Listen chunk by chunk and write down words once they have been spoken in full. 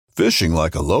Fishing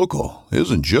like a local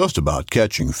isn't just about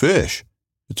catching fish.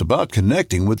 It's about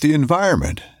connecting with the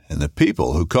environment and the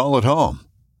people who call it home.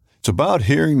 It's about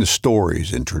hearing the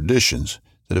stories and traditions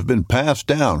that have been passed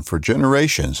down for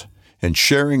generations and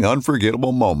sharing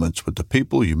unforgettable moments with the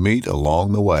people you meet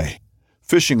along the way.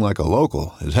 Fishing like a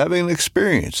local is having an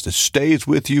experience that stays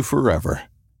with you forever.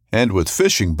 And with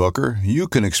Fishing Booker, you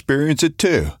can experience it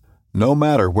too, no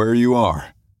matter where you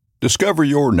are. Discover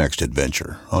your next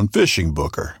adventure on Fishing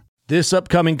Booker. This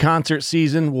upcoming concert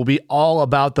season will be all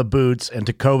about the boots, and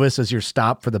Tecovas is your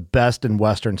stop for the best in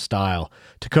Western style.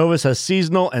 Tecovas has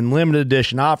seasonal and limited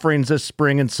edition offerings this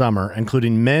spring and summer,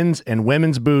 including men's and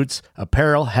women's boots,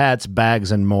 apparel, hats,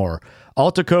 bags, and more.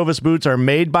 All Tecovas boots are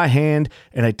made by hand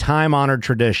in a time-honored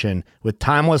tradition with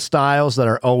timeless styles that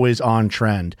are always on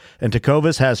trend. And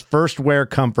Tecovas has first wear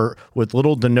comfort with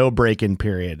little to no break-in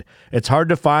period. It's hard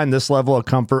to find this level of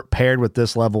comfort paired with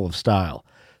this level of style.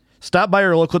 Stop by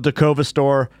your local Tecovas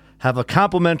store, have a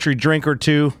complimentary drink or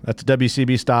two, that's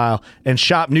WCB style, and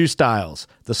shop new styles.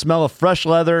 The smell of fresh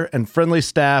leather and friendly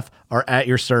staff are at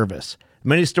your service.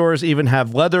 Many stores even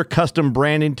have leather custom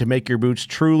branding to make your boots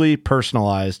truly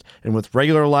personalized. And with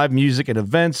regular live music and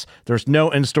events, there's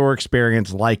no in-store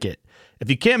experience like it.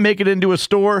 If you can't make it into a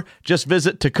store, just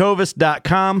visit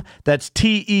tecovas.com. That's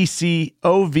TECOVAS.com.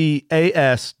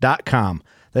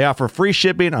 They offer free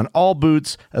shipping on all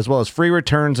boots, as well as free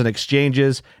returns and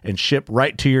exchanges, and ship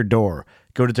right to your door.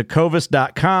 Go to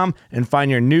tecovas.com and find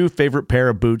your new favorite pair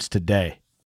of boots today.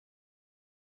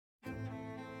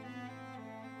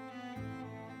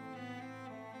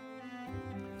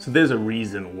 So there's a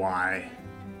reason why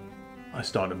I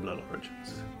started Blood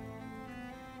Origins.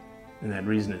 And that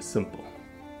reason is simple.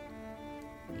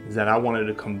 Is that I wanted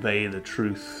to convey the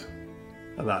truth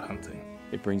about hunting.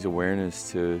 It brings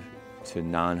awareness to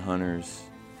non-hunters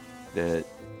that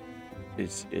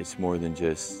it's more than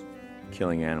just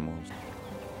killing animals.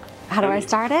 How do I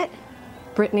start it?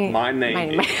 Brittany. My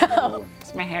name is...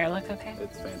 Does my hair look okay?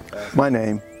 It's fantastic. My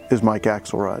name is Mike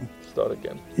Axelrod. Start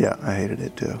again. Yeah, I hated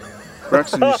it too.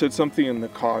 Braxton, you said something in the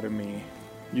car to me.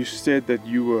 You said that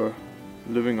you were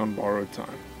living on borrowed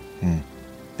time.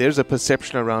 There's a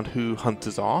perception around who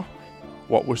hunters are,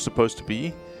 what we're supposed to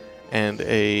be, and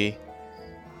a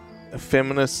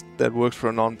feminist that works for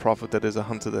a non-profit that is a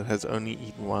hunter that has only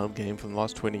eaten wild game for the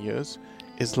last 20 years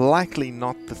is likely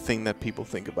not the thing that people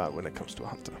think about when it comes to a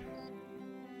hunter.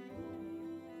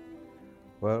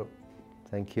 Well,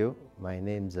 thank you. My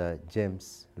name's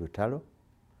James Lutalo.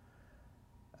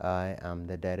 I am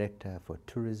the Director for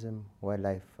Tourism,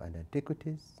 Wildlife and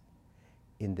Antiquities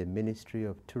in the Ministry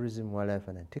of Tourism, Wildlife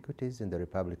and Antiquities in the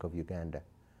Republic of Uganda.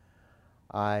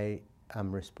 I am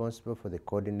responsible for the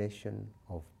coordination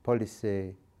of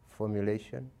policy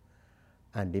formulation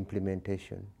and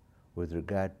implementation with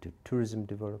regard to tourism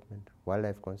development,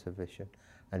 wildlife conservation,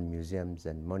 and museums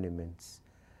and monuments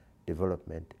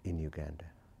development in Uganda.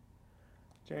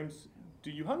 James, do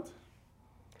you hunt?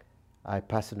 I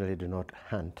personally do not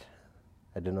hunt.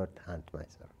 I do not hunt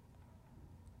myself.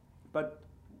 But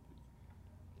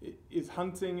is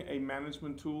hunting a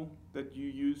management tool that you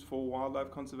use for wildlife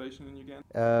conservation in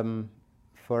Uganda?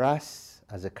 For us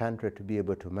as a country to be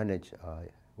able to manage our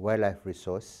wildlife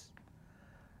resource,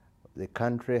 the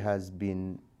country has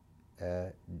been,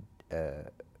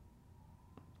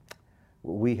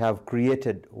 we have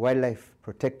created wildlife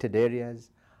protected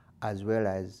areas as well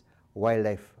as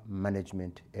wildlife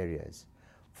management areas.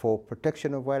 For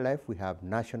protection of wildlife, we have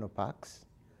national parks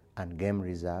and game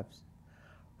reserves.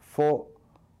 For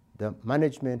the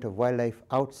management of wildlife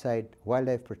outside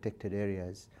wildlife protected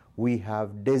areas, we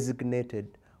have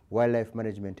designated wildlife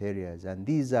management areas, and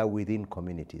these are within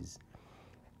communities.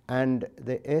 And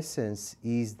the essence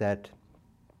is that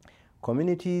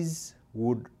communities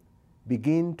would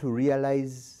begin to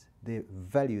realize the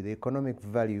value, the economic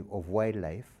value of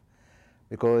wildlife,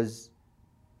 because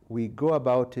we go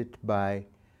about it by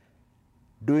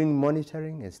doing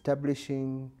monitoring,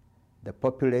 establishing the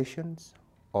populations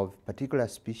of particular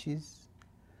species.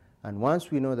 And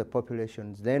once we know the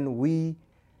populations, then we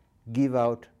give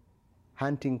out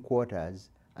hunting quotas,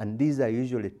 and these are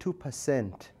usually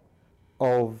 2%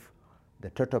 of the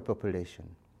total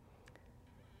population.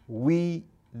 We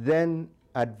then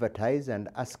advertise and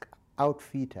ask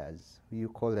outfitters, you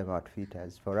call them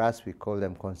outfitters, for us we call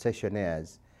them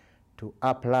concessionaires, to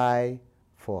apply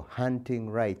for hunting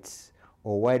rights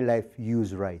or wildlife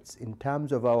use rights. In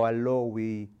terms of our law,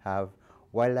 we have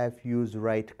wildlife use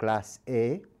right class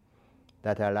A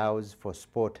that allows for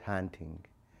sport hunting.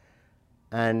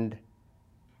 And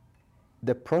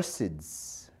the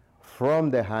proceeds from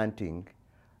the hunting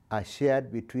are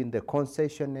shared between the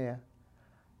concessionaire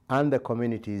and the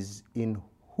communities in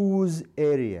whose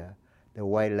area the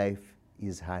wildlife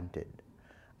is hunted.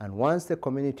 And once the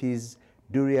communities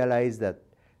do realize that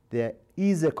there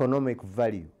is economic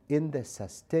value in the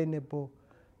sustainable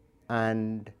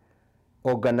and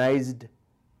organized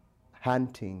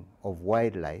hunting of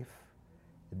wildlife,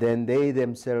 then they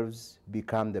themselves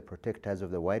become the protectors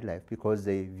of the wildlife because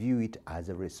they view it as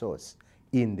a resource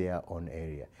in their own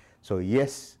area. So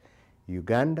yes,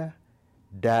 Uganda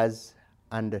does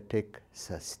undertake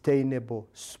sustainable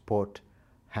sport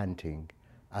hunting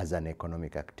as an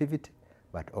economic activity,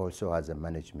 but also as a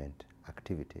management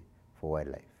activity for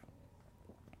wildlife.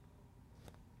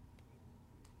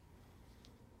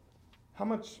 How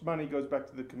much money goes back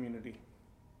to the community? Is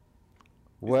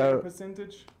Well, there a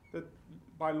percentage that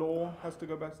by law has to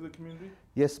go back to the community?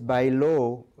 yes, by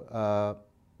law,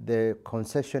 the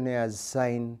concessionaires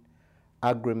sign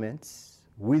agreements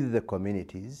with the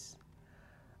communities,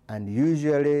 and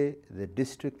usually the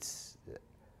districts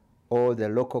or the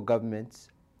local governments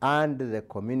and the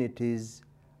communities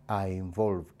are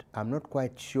involved. I'm not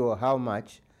quite sure how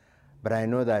much, but I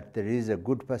know that there is a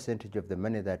good percentage of the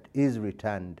money that is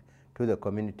returned to the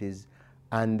communities,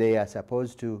 and they are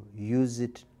supposed to use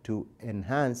it to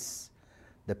enhance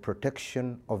the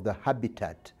protection of the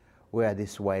habitat where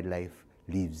this wildlife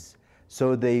lives.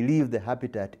 So they leave the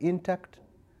habitat intact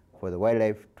for the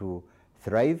wildlife to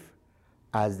thrive,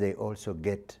 as they also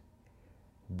get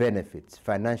benefits,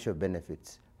 financial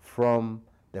benefits from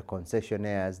the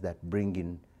concessionaires that bring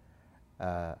in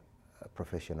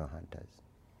professional hunters.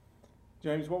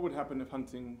 James, what would happen if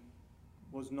hunting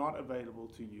was not available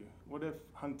to you? What if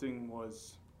hunting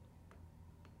was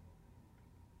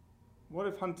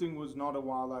not a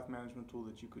wildlife management tool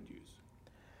that you could use?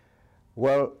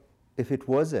 Well, if it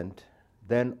wasn't,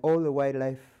 then all the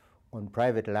wildlife on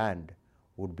private land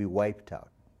would be wiped out.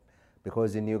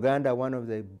 Because in Uganda, one of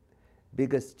the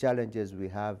biggest challenges we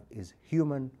have is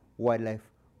human-wildlife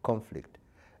conflict,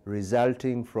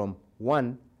 resulting from,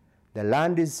 one, the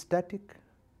land is static,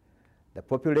 the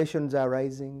populations are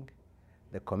rising,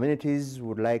 the communities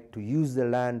would like to use the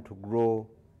land to grow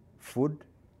food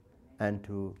and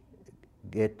to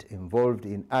get involved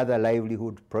in other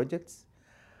livelihood projects.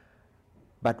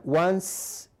 But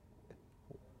once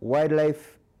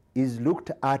wildlife is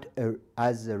looked at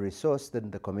as a resource, then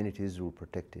the communities will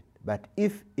protect it. But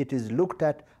if it is looked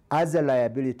at as a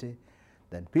liability,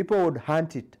 then people would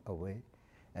hunt it away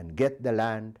and get the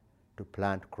land to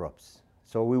plant crops.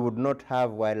 So we would not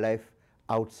have wildlife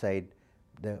outside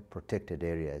the protected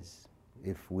areas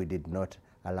if we did not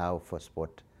allow for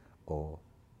sport, or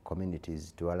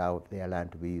communities to allow their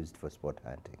land to be used for sport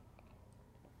hunting.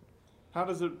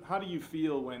 How do you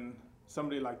feel when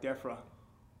somebody like DEFRA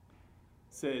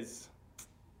says,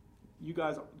 you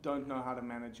guys don't know how to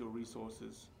manage your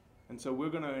resources, and so we're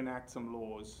going to enact some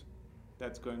laws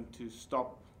that's going to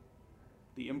stop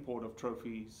the import of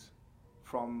trophies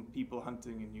from people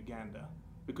hunting in Uganda,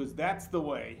 because that's the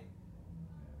way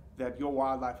that your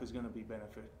wildlife is going to be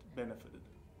benefited?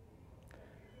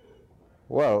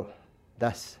 Well,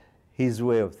 that's his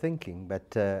way of thinking, but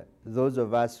those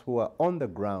of us who are on the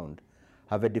ground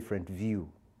have a different view.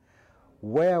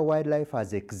 Where wildlife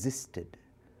has existed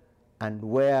and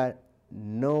where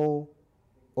no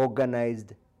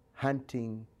organized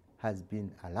hunting has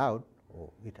been allowed,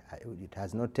 or it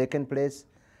has not taken place,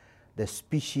 the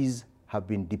species have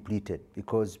been depleted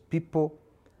because people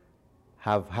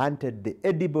have hunted the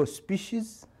edible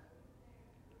species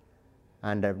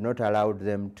and have not allowed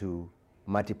them to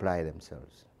multiply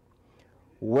themselves.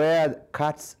 Where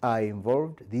cats are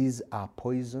involved, these are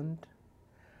poisoned,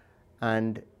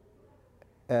 and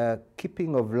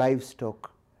keeping of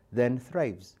livestock then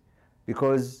thrives,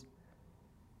 because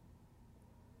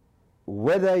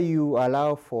whether you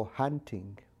allow for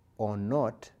hunting or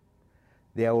not,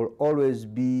 there will always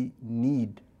be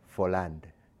need for land.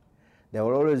 There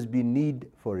will always be need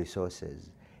for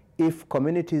resources. If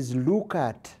communities look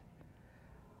at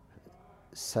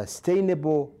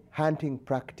sustainable hunting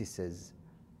practices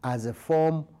as a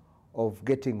form of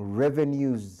getting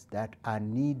revenues that are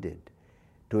needed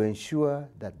to ensure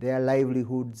that their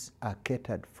livelihoods are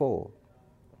catered for,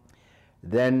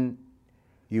 then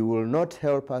you will not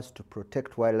help us to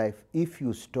protect wildlife if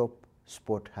you stop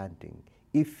sport hunting.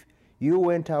 If you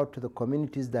went out to the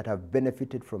communities that have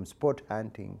benefited from sport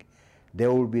hunting, they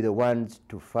will be the ones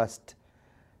to first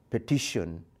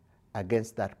petition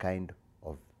against that kind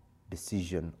of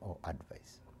decision or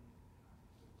advice.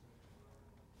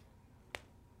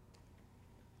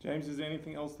 James, is there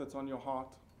anything else that's on your heart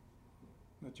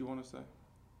that you want to say?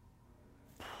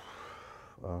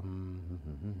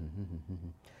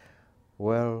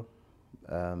 Well,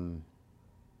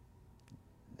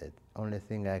 only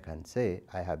thing I can say,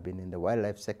 I have been in the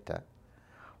wildlife sector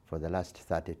for the last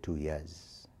 32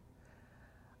 years.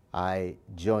 I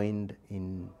joined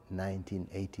in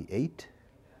 1988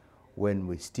 when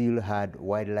we still had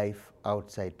wildlife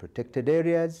outside protected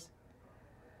areas.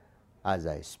 As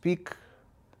I speak,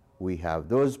 we have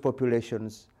those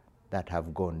populations that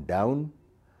have gone down.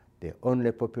 The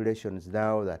only populations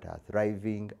now that are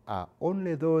thriving are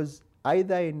only those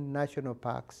either in national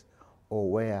parks or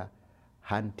where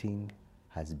hunting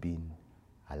has been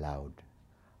allowed.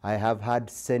 I have had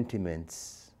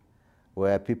sentiments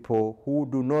where people who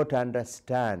do not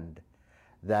understand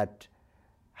that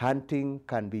hunting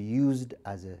can be used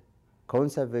as a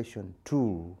conservation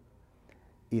tool,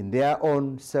 in their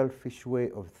own selfish way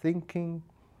of thinking,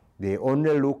 they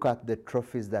only look at the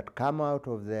trophies that come out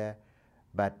of there,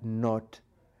 but not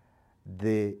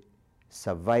the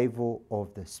survival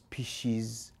of the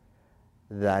species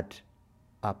that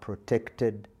are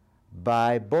protected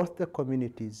by both the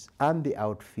communities and the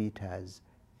outfitters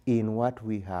in what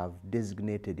we have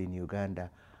designated in Uganda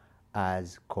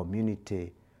as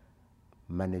community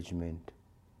management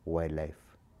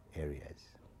wildlife areas.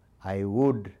 I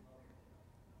would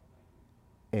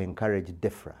encourage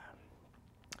DEFRA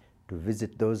to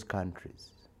visit those countries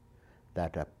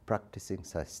that are practicing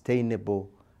sustainable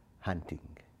hunting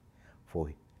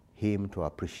for him to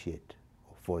appreciate,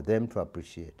 for them to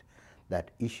appreciate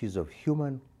that issues of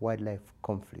human-wildlife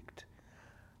conflict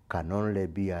can only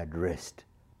be addressed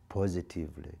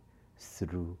positively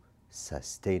through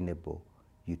sustainable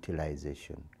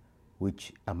utilization,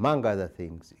 which, among other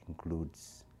things,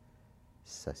 includes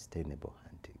sustainable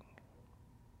hunting.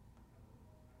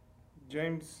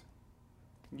 James,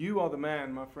 you are the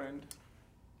man, my friend.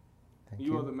 Thank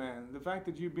You are the man. The fact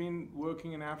that you've been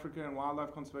working in Africa and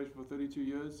wildlife conservation for 32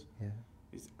 years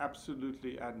is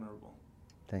absolutely admirable.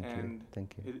 Thank you. And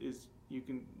Thank you. it is,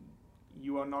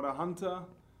 you are not a hunter,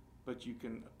 but you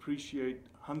can appreciate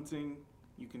hunting.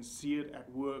 You can see it at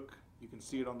work. You can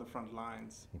see it on the front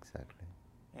lines. Exactly.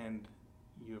 And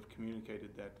you have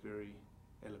communicated that very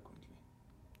eloquently.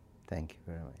 Thank you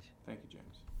very much. Thank you,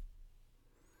 James.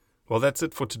 Well, that's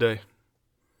it for today.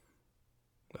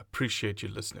 I appreciate you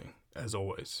listening, as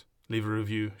always. Leave a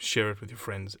review, share it with your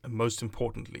friends, and most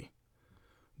importantly,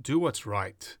 do what's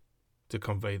right to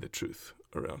convey the truth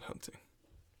around hunting.